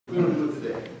We're going to do it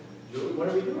today. Joey, what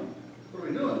are we doing? What are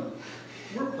we doing?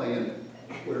 We're playing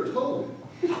Where's Home?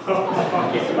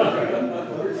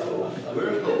 Where's Home?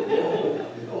 Where's Home?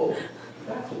 Oh.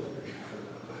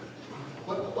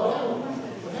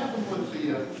 What happened was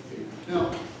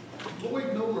now,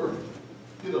 Lloyd Miller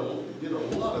did a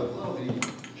lot of these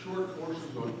short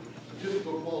courses on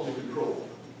statistical quality control.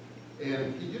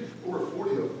 And he did over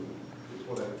 40 of them,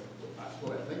 that's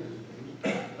what I think is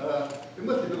the case. It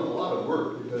must have been a lot of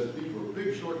work because these were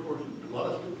big short courses, a lot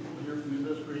of people here from the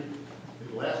industry. They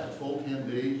last a full 10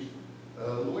 days.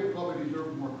 Lloyd probably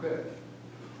deserved more credit.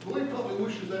 Lloyd probably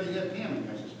wishes that he had Hamming,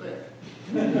 I suspect.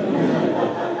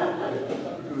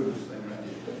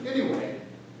 Anyway,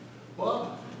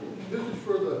 Bob, this is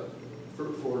for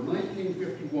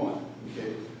 1951.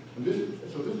 Okay, and this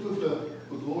was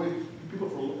Lloyd. People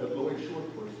at Lloyd's short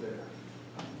course there.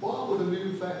 Bob was a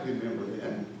new faculty member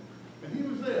then, and he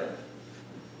was there.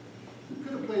 We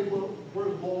could have played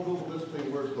Where's Ball Go? Let's play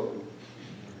Where's Hope.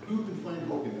 Who can find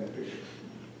Hope in that picture?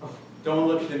 Don't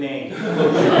look at the name.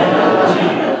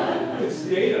 It's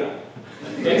data.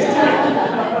 It's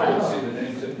data. See the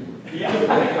names in. Yeah.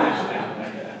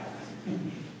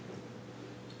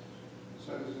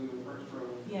 So this is in the first row.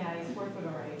 Yeah, he's 4 foot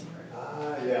alreght.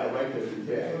 Ah, yeah, right there.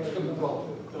 Yeah.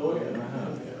 Oh, yeah.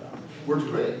 Works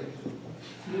great.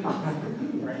 Keep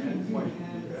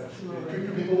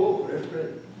your people over. That's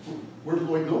great. Where's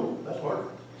Lloyd Noble? That's hard.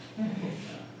 I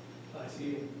see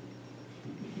it.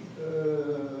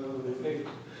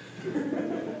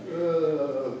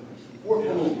 Fourth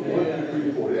one over. 1, 2,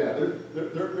 3, 4. Yeah,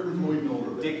 there was Lloyd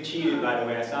Noble. Dick cheated, by the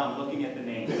way. I saw him looking at the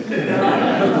name.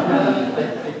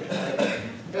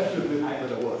 That's the bit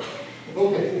that it was.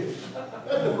 Okay,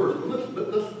 that's the first one.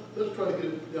 Let's try to get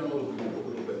it down a little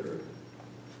better.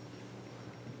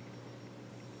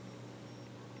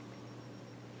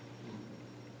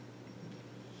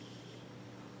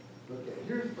 Okay,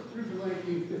 here's the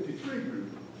 1953 group.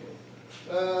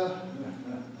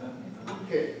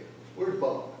 Okay, where's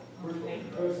Bob? Where's Bob?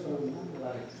 First on the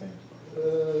right.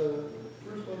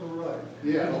 First on the right.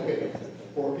 Yeah, okay.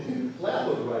 Or last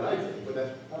on the right, I think, but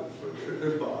that's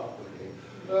there's Bob. Okay.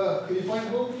 Can you find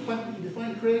Hope? Can you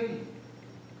find Craig?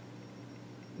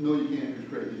 No, you can't, because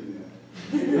Craig isn't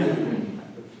there.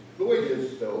 Lloyd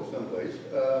is, though, someplace.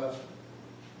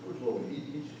 Where's Lloyd?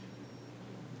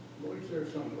 Lloyd's there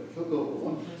someplace. He'll go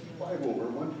over. 5 over.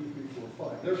 1, 2, 3,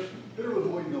 4, 5. There was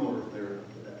Lloyd Miller there.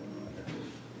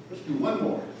 Let's do one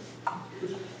more.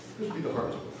 This will be the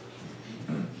hardest one.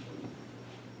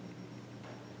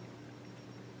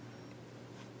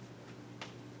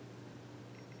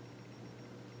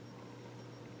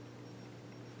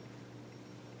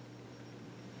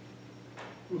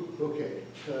 Okay.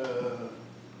 What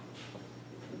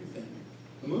do you think?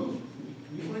 The move?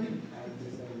 Can you find him?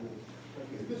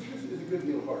 Okay. This is a good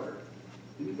deal harder.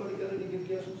 Anybody got any good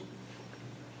guesses?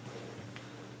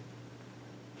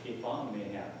 Kate Fong may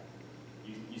have.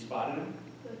 You spotted him?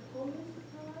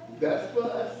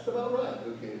 That's about right.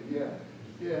 Okay. Yeah.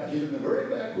 Yeah. He's in the very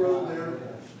back row there.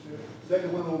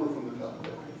 Second one over from the top.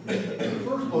 The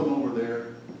first one over there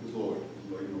is Lloyd.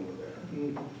 Lloyd over there.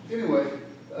 Anyway,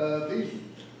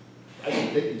 I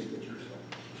can take these pictures.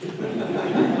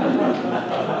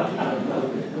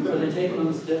 Are they taken on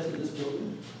the steps of this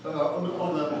building? On the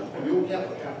old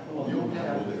Capitol. On the old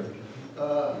Capitol there.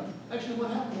 Actually, what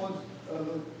happened was a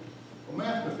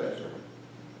math professor,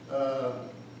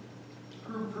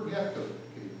 Herb Hefko,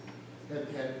 had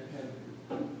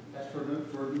asked for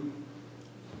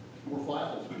more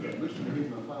files. He had listed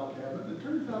in the file cabinet. And it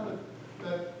turns out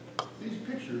that these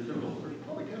pictures, there's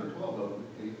probably 10 or 12 of them,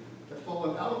 have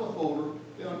fallen out of the folder,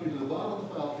 down into the bottom of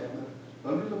the file cabinet,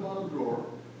 under the bottom drawer.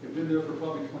 They've been there for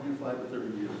probably 25 or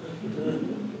 30 years.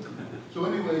 So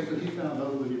anyway, so he found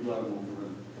those and he brought them over.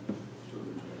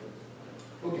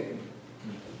 Okay.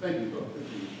 Thank you, Bob. Thank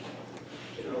you.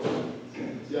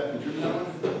 Yeah, can you now?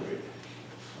 Okay.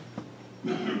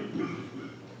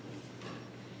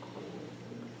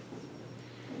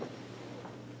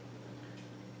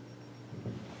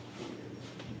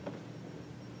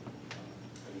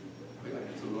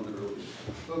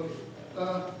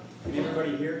 Can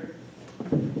everybody hear?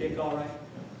 Dick, all right?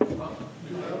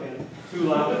 Too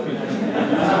loud.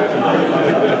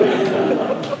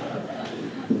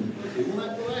 When I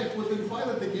was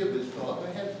invited to give this talk,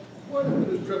 I had quite a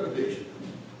bit of trepidation.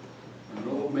 I'm an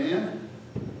old man.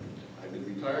 I've been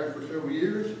retired for several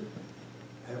years.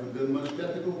 I haven't done much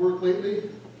technical work lately.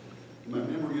 My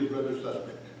memory is rather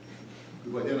suspect.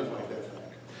 We've identified that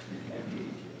fact.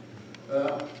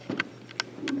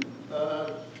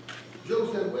 Joe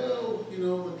said, well, you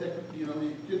know, you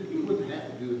wouldn't have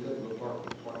to do the technical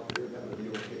part there. That would be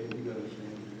okay.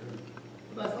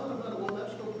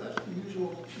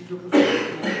 took a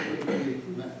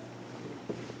from that.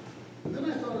 And then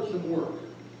I thought of some work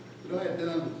that I had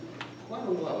done quite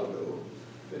a while ago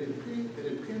that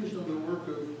impinged on the work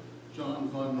of John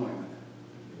von Neumann.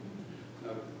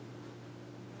 Now,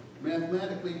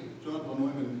 mathematically, John von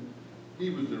Neumann,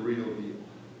 he was the real deal.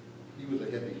 He was a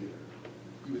heavy hitter.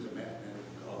 He was a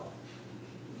mathematical god.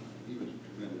 He was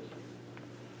tremendous.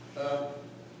 I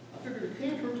figured it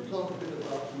can't hurt to talk a bit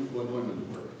about von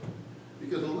Neumann's work,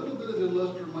 because a little bit of the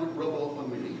luster might rub off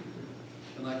on me,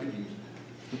 and I could use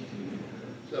it.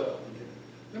 So,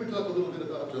 let me talk a little bit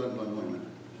about John von Neumann.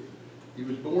 He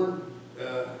was born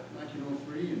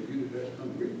 1903 in Budapest,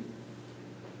 Hungary.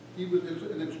 He was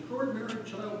an extraordinary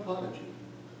child prodigy.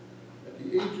 At the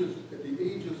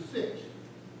age of 6,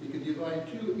 he could divide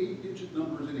two 8-digit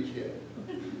numbers in his head.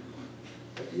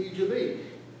 At the age of 8,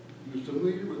 he was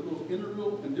familiar with both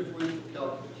integral and differential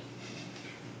calculus.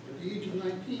 At the age of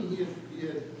 19, he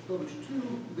had published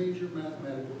 2 major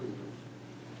mathematical papers.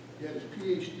 He had his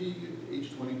Ph.D. at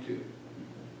age 22.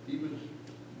 He was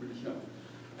really simple.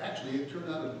 Actually, it turned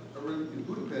out in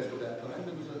Budapest at that time,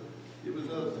 it was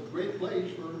a great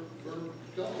place for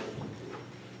scholars.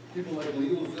 People like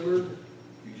Leo Szilard,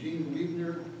 Eugene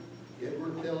Wegener,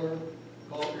 Edward Teller,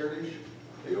 Paul Erdős,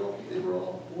 they were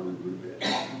all born in Budapest.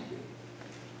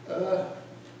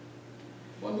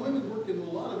 Von Neumann worked in a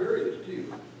lot of areas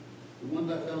too. The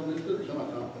ones I found listed, or some that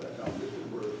I found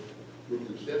listed, were worked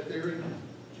in set theory,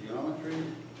 geometry,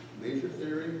 measure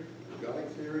theory, ergodic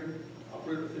theory,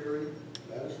 operator theory,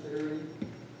 lattice theory,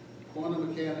 quantum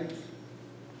mechanics,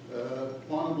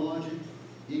 quantum logic,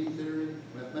 game theory,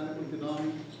 mathematical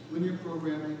economics, linear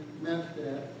programming,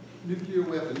 mathstat, nuclear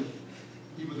weapons.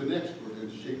 He was an expert in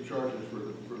shape charges for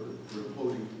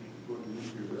imploding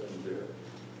nuclear weapons there.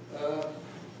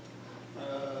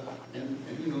 And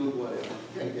who knows what else.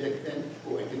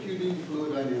 And computing,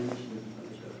 fluid dynamics, and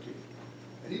other stuff too.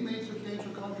 And he made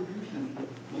substantial contributions to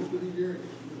most of these areas.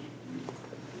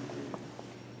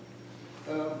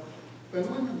 Von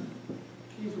Neumann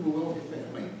came from a wealthy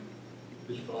family.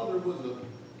 His father was a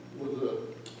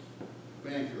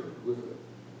banker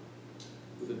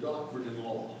with a doctorate in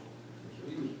law. So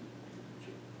he was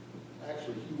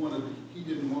actually he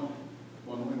didn't want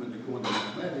von Neumann to go into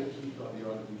mathematics. He thought he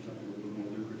ought to do something a little more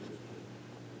lucrative.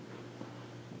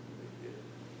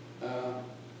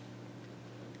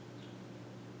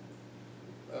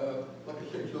 Like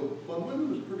I said, so von Neumann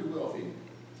was pretty wealthy.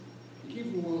 He came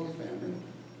from a wealthy family.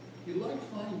 He liked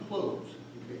fine clothes,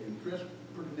 okay, and dressed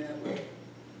pretty nattily.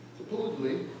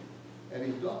 Supposedly, at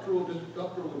his doctoral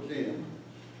exam,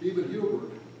 David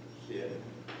Hilbert said,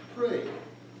 "Pray,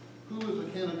 who is a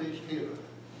candidate's tailor?"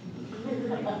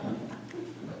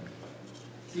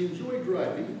 He enjoyed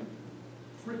driving,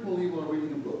 frequently while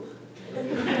reading a book. He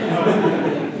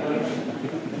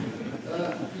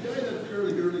died at a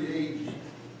fairly early age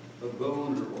of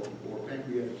bone or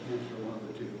pancreatic cancer, one of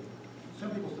the two.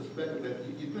 Some people suspect that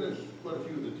he'd been at quite a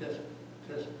few of the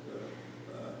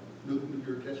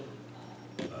nuclear test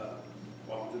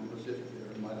bombs in the Pacific there.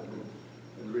 It might have been,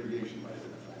 and the radiation might have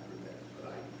been a factor in that, but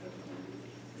I have no idea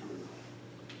if it's true or not.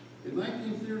 In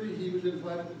 1930, he was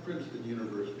invited to Princeton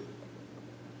University.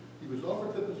 He was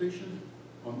offered the position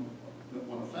on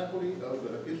a faculty of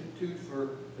the Institute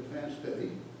for Advanced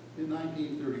Study in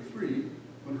 1933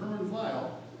 when Hermann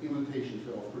Weyl invitation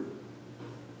fell through.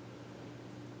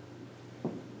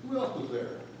 Who else was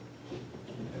there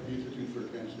at the Institute for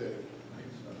Advanced Study?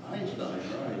 Einstein,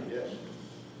 right, yes.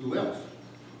 Who else?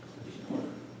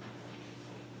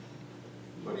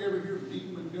 Anybody ever hear of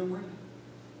Deacon Montgomery?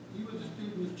 He was a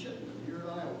student of Chipman here at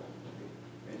Iowa.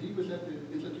 And he was at the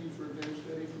Institute for Advanced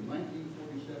Study from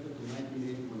 1947 to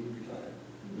 1980 when he retired.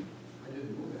 I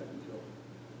didn't know that until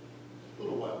a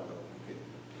little while ago.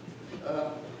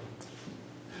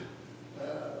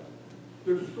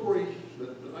 There's a story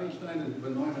that Einstein and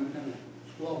von Neumann kind of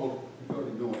squabbled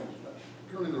regarding noise.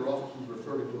 Apparently their offices were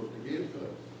fairly close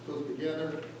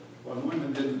together. Von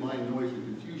Neumann didn't mind noise and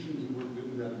confusion. He worked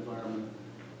in that environment.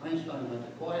 Einstein liked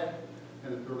it quiet,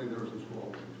 and apparently there was some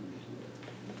squabble between the two.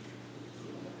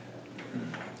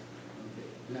 Okay,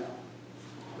 now,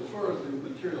 as far as the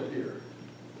material here,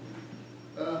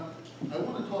 I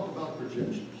want to talk about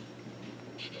projections.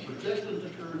 Projections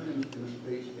occur in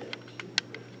space X.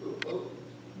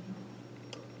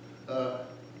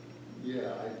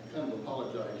 Yeah, I kind of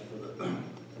apologize for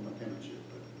my penmanship.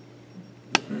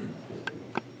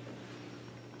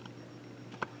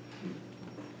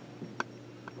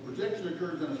 A projection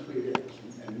occurs in a space X,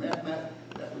 and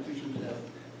mathematicians have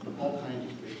all kinds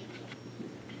of spaces.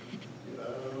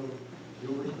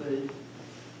 Hilbert space,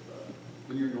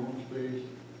 linear normal space,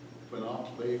 Banach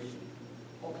space,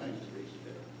 all kinds of spaces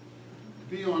there.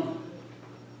 be on a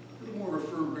little more of a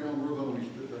firm ground, we're going to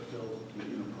restrict ourselves to the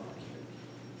inner product space.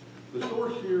 The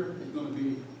source here is going to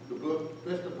be the book,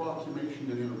 Best Approximation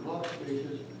in Inner Product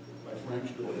Spaces by Frank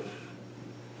Storch.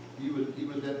 He was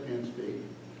at Penn State.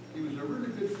 He was a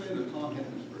really good friend of Tom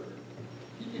Hittensberger.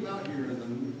 He came out here in the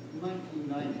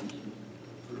 1990s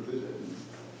for a visit, and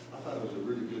I thought it was a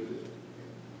really good visit.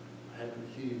 I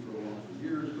hadn't seen him for a long for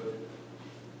years,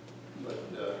 but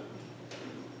the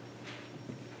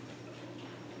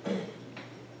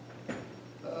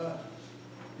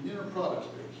inner product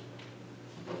space.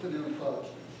 What's an inner product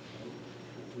space?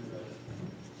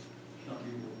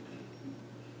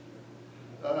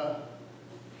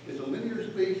 It's a linear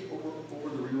space over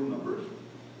the real numbers,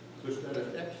 such that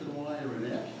if x and y are in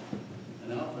X,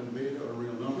 and alpha and beta are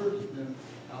real numbers, then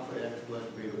alpha x plus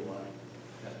beta y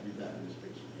has to be back in the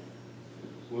space again.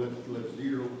 So let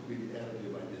 0 be the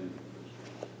additive identity.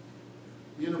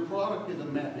 The inner product is a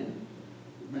mapping.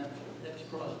 It maps x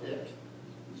cross x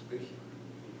in space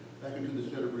back into the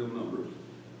set of real numbers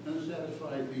and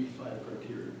satisfies these 5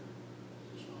 criteria.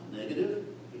 It's non-negative.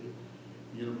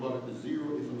 The inner product is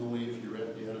 0 if and only if you're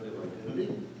at the additive identity.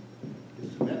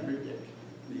 It's symmetric.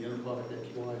 The inner product xy is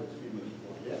the same as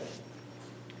yx.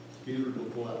 Scalar will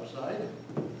pull outside.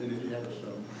 Then if you have a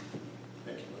sum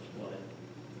x plus y,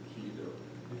 see they're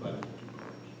divided into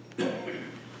 2 parts.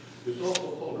 It's also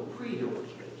called a pre-Hilbert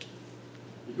space.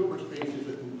 The Hilbert space is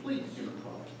a complete inner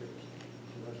product space.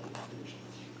 So that's the distinction.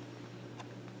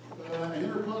 An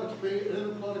inner product space, an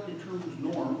inner product determines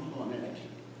norms on x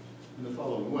in the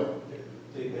following way.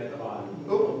 Take that bottom.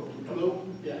 Oh, too low?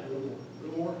 Yeah, a little more. A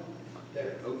little more?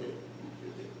 There. Okay.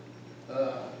 Yeah, I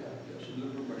should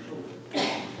look over my shoulder.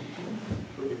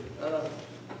 Okay.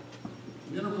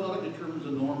 The inner product determines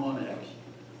the norm on x.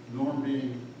 Norm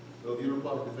being the inner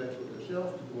product of x with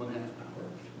itself to the 1/2 power.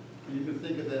 And you can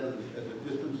think of that as the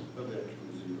distance of x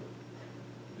from 0.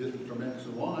 The distance from x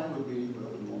and y would be,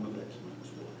 well, the norm of x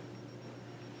minus y.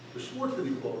 The Schwarz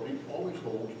inequality always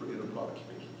holds for inner product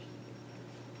spaces.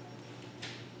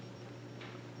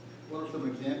 What are some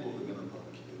examples of inner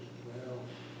product spaces? Well,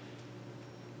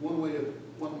 one way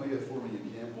of forming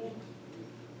examples.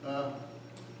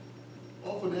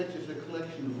 Often X is a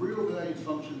collection of real valued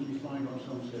functions defined on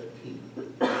some set T.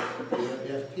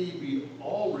 If T be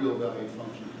all real valued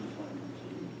functions defined on T,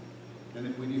 and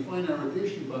if we define our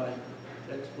addition by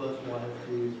x plus y of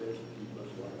T is x T plus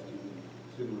y of T,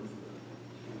 similar for the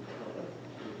product,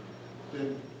 then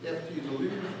Ft is a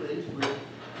linear space with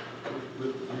 0 for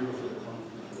the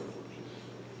constant function.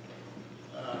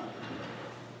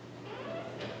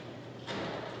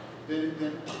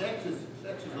 Then X is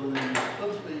a linear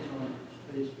subspace on Ft.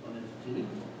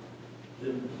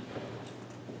 Then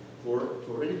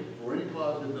for any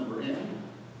positive number n,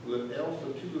 let L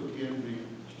sub 2 of n be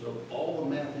of all the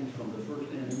mappings from the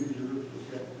first n integer to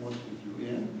set 1 through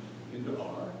n into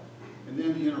R. And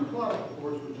then the inner product, of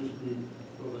course, would just be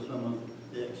the sum of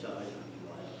the xi times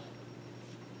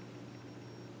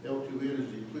yi. L2n is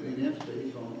the Euclidean n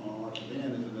space on R sub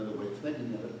n is another way of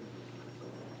thinking of it.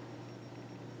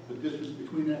 The distance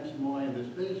between x and y in this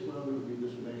space, well, it would be the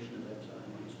summation of xi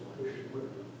minus y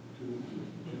squared to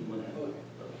 1/2.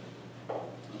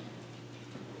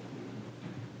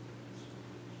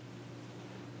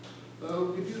 We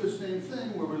could do the same thing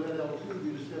where we let L2 be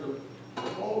the set of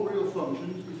all real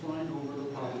functions defined over the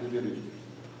positive integers,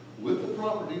 with the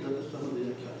property that the sum of the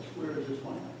xi squared is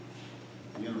finite.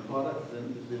 The inner product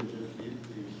then is just the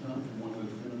sum from 1 to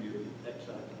infinity of the xi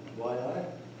times yi,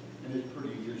 and it's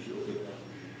pretty easy to show that.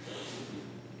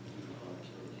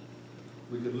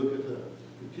 We could look at the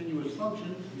continuous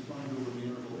functions defined over the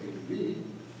interval a to b.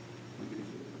 We could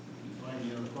define the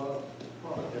inner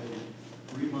product as a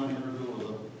Riemann interval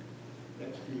of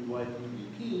xt, yt,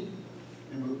 dt,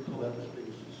 and we'll call that the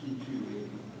space C2 a.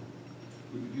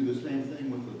 We could do the same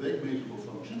thing with the Wegg-measurable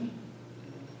functions,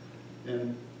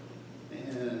 and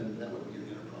that would be an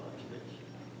inner product space.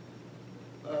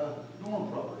 Norm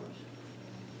properties.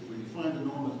 If we define the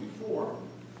norm as before,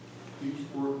 these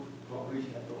 4 properties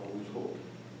have to always hold.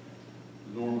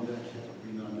 The norm of x has to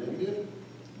be non-negative.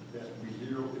 It has to be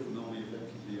 0 if and only if x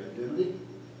is the identity. You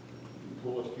can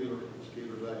pull a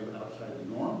scalar value outside the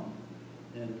norm,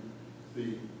 and the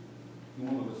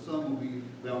norm of the sum will be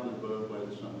bounded above by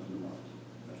the sum of the norms.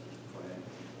 That's the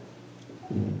triangle.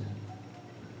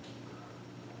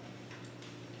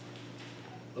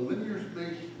 A linear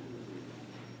space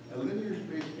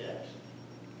x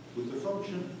with the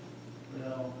function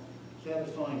now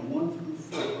satisfying 1 through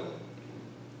 4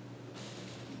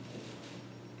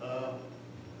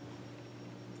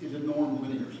 is a normed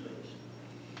linear space.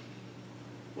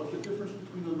 What's the difference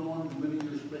between a normed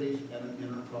linear space and an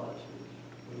inner product space?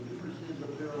 but the difference is the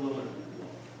parallelogram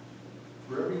law.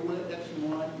 For every x and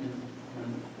y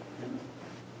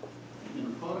in a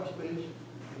product space,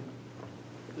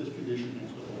 this condition has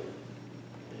to hold.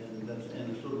 And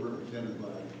it's sort of represented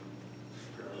by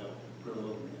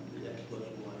parallelogram, the x plus y,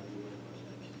 the y plus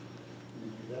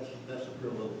x. That's a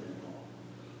parallelogram law.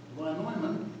 Von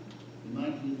Neumann, in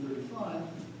 1935,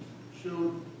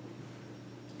 showed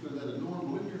that a normal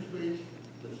linear space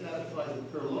that satisfies the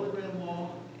parallelogram law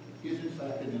is in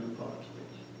fact an inner product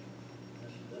space.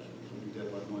 That's what something that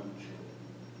von Neumann showed.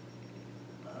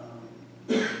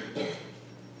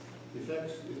 If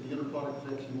the inner product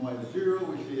of x and y is 0,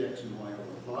 we see x and y are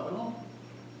orthogonal.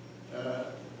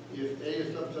 If A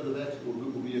is a subset of x, will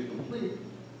be a complete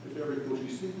if every Cauchy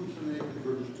sequence in A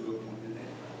converges to a point in A.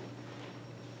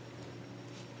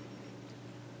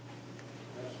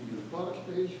 That's the inner product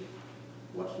space.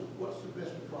 What's the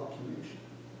best approximation?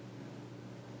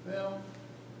 Well,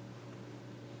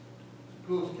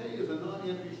 suppose K is a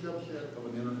non-empty subset of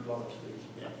an inner product space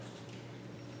X.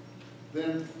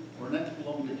 Then, for an x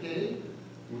belonging to K,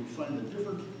 we find the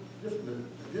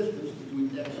distance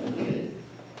between x and K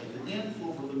as again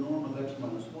over the norm of x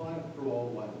minus y for all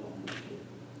y belonging to K.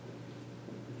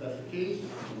 If that's the case,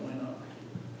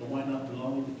 the y not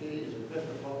belonging to K is the best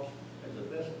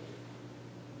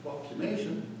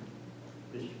approximation,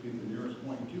 basically the nearest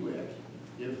point to x,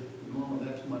 if the norm of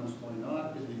x minus y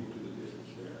naught is equal to the distance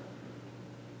there.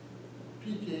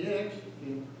 Pkx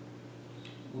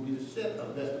will be the set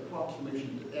of best approximation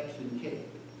to x in K.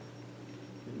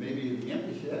 It may be the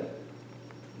empty set.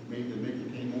 It may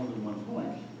contain more than 1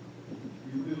 point.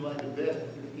 We really like the best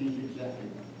if it contains exactly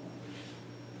 1 point.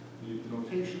 The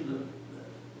notation that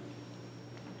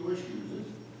Deutsch uses,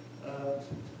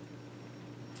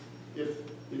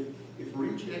 if for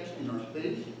each x in our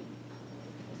space,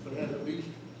 if it has at least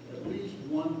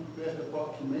one best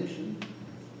approximation,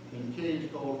 then K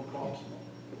is called proximal.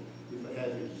 If it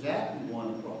has exactly one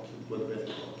best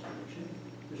approximation,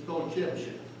 it's called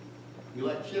Chebyshev. We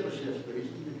like Chebyshev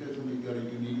spaces because then we've got a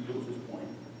unique closest point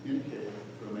in K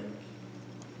from X.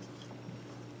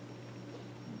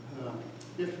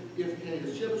 If K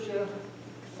is Chebyshev,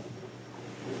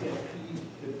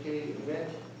 if K of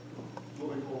X,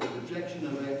 what we call projection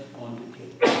of X onto K,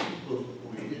 closest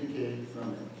point in K from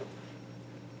X.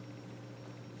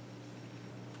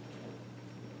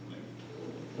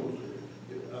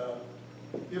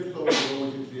 If so, there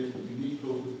always exists a unique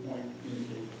closest point in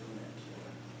K from X.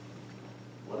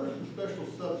 What are some special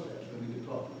subsets that we could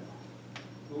talk about?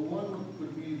 Well, one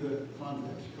would be the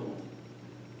convex cone.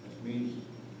 This means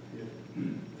if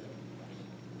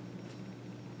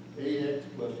AX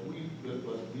plus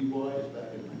BY is back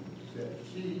in set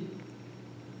C,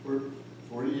 for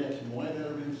any x and y that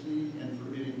are in C, and for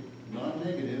any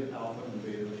non-negative alpha and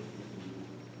beta.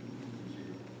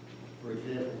 For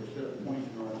example, we set up points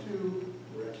in R2,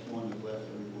 where x1 is less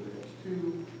than or equal to x2,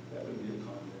 that would be a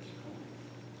convex cone.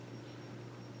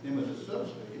 M is a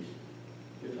subspace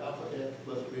if alpha x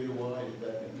plus beta y is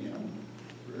back in M,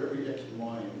 for every x and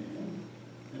y in M,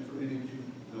 and for any 2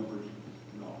 numbers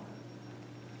in R.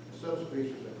 A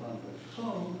subspace is a convex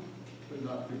cone, but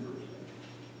not reverse.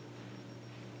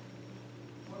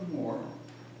 One more.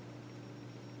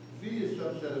 V is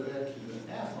subset of x is an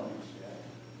affine set.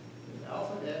 If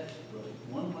alpha x plus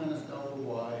 1 minus alpha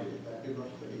y is back in our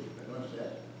space, back in our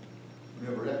set,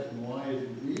 whenever x and y is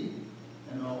in V,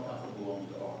 and all alpha belongs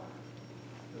to R.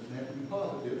 Doesn't have to be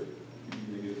positive, it can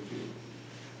be negative too.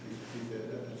 Keep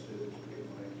that instead of straight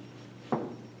lines.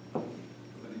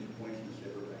 Put each point in the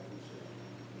set or back in the set.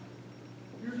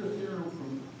 Here's a theorem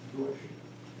from Deutsch.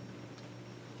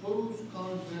 Closed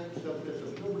convex subsets of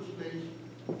Hilbert space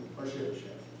are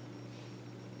Chebyshev.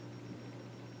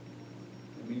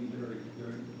 It means in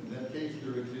that case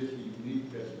there exists a unique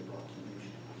best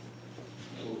approximation.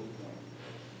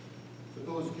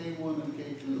 Suppose K1 and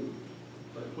K2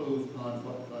 are closed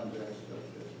convex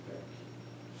subsets of X.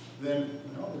 Then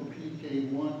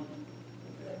PK1 of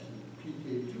X and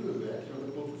PK2 of X are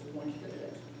the closest points to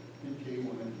X in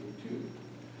K1 and K2.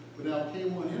 But now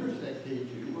K1 intersect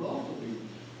K2 would also be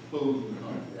closed and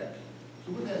convex, so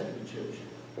it has to be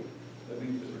Chebyshev. That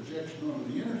means the projection onto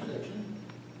the intersection,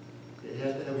 it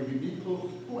has to have a unique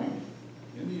closest point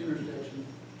in the intersection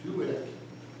to X,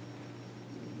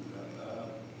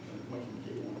 and the point from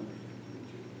K1 intersect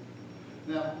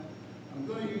K2. Now, I'm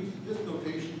going to use this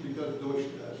notation because Deutsch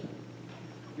does.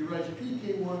 He writes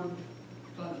PK1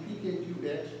 times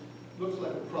PK2X looks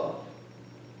like a product,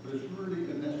 but it's really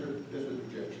a necessary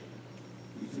projection.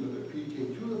 We can look at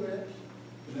PK2 of X,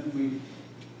 and then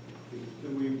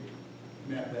we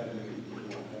map that into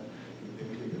K1. Then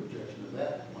we take a projection of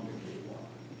that onto K1.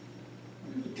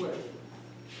 Use a question.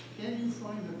 Can you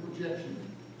find the projection,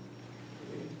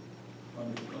 okay,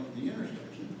 on the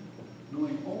intersection,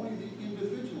 knowing only the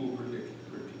individual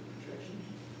projections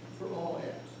for all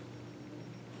x?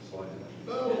 Slide John,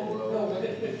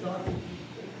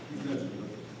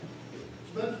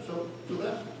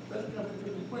 that's kind of a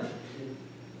tricky question.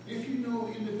 If you know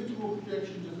the individual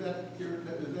projections, does that tell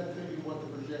you what the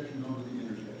projection onto the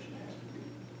intersection has to be?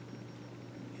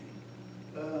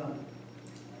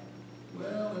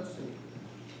 Well, let's see.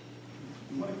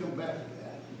 We want to come back to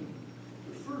that.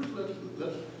 But first,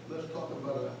 let's talk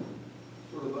about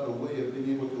a way of being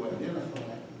able to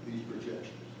identify these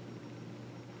projections.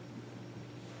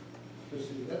 Let's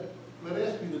see. Let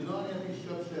S be the non-empty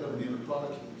subset of an inner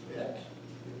product space X.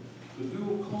 The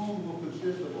dual cone will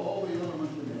consist of all the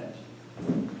elements in X.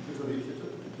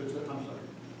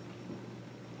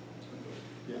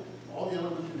 All the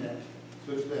elements in X,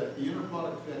 such that the inner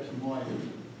product of X and Y is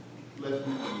less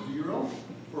than equal to 0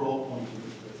 for all points in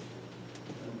the space.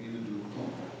 That will be the dual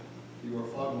cone. The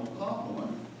orthogonal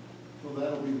complement, so that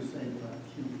will be the same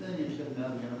thing, except now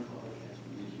the inner product has to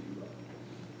be 0.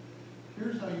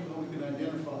 Here's how we can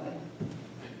identify,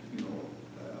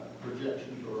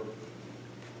 projections or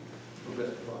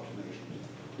best approximations.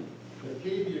 Let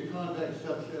K be a convex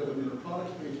subset of an inner product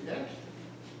space X.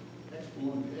 X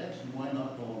belongs to X and Y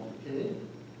naught belongs to K.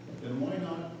 Then Y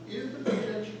naught is the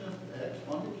projection of X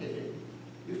onto K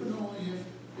if and only if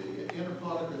the inner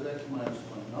product of X minus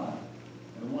Y naught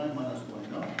and Y minus Y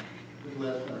naught is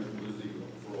less than or equal to 0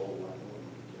 for all Y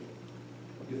belonging to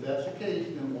K. If that's the case,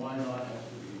 then Y naught has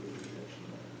to be the projection.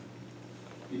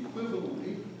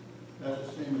 Equivalently, that's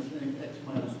the same as saying X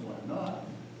minus Y naught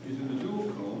is in the dual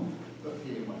cone of K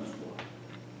minus Y.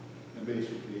 And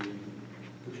basically,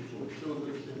 picture sort of shows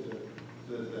this,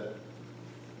 says that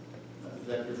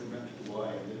vector from X to Y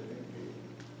and then K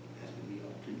has to be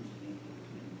obtuse between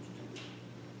those two.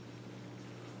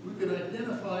 We could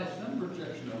identify some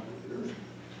projection operators.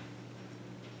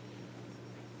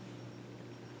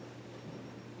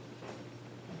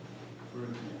 For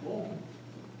example,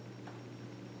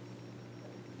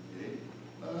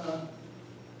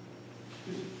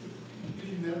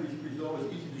 using that result,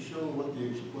 it's easy to show what the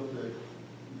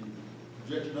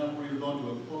projection operators onto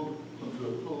a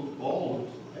closed ball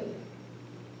looks like,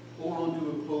 or onto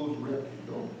a closed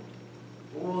rectangle,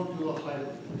 or onto a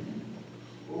hyperplane,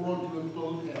 or onto a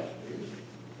closed half space,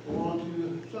 or onto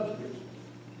subspace.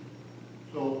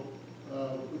 So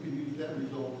we can use that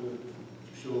result to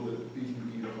show that these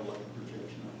indeed are like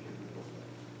projection operators.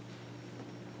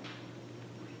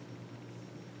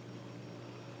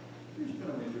 Here's kind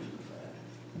of an interesting fact.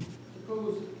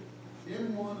 Suppose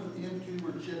M1 and M2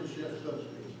 were Chebyshev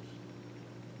subspaces.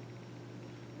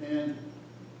 And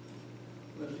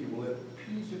let's see, we'll let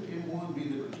P's of M1 be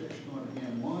the projection on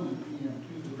M1 and PM2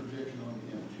 the projection on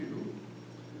M2.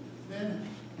 Then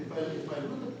if I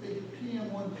look at the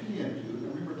PM1, PM2,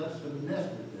 remember that's the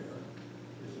nested there.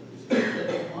 It's a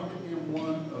projection onto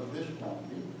M1 of this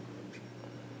quantity.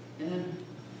 And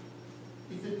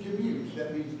if it commutes, that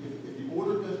means if the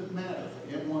order doesn't matter, for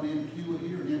M1, M2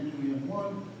 here and M2,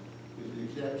 M1 is the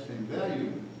exact same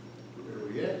value for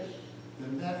every X,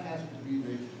 then that has to be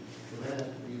the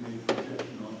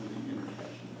projection onto the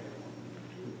intersection of M1 and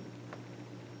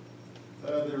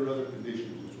M2. There are other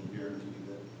conditions which will guarantee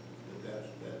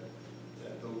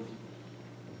that those